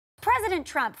President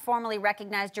Trump formally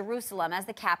recognized Jerusalem as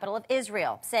the capital of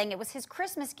Israel, saying it was his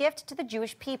Christmas gift to the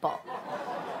Jewish people.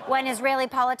 When Israeli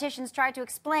politicians tried to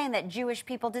explain that Jewish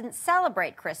people didn't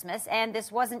celebrate Christmas and this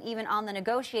wasn't even on the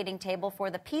negotiating table for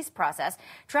the peace process,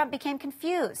 Trump became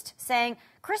confused, saying,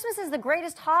 "Christmas is the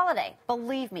greatest holiday.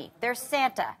 Believe me, there's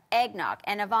Santa, eggnog,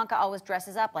 and Ivanka always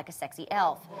dresses up like a sexy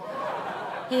elf."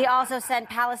 He also sent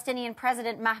Palestinian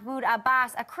President Mahmoud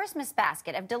Abbas a Christmas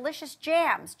basket of delicious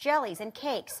jams, jellies, and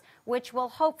cakes, which will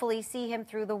hopefully see him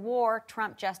through the war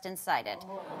Trump just incited.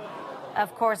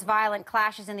 Of course, violent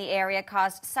clashes in the area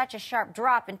caused such a sharp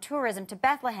drop in tourism to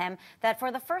Bethlehem that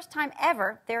for the first time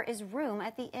ever, there is room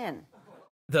at the inn.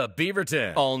 The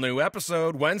Beaverton, all new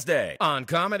episode Wednesday on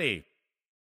Comedy.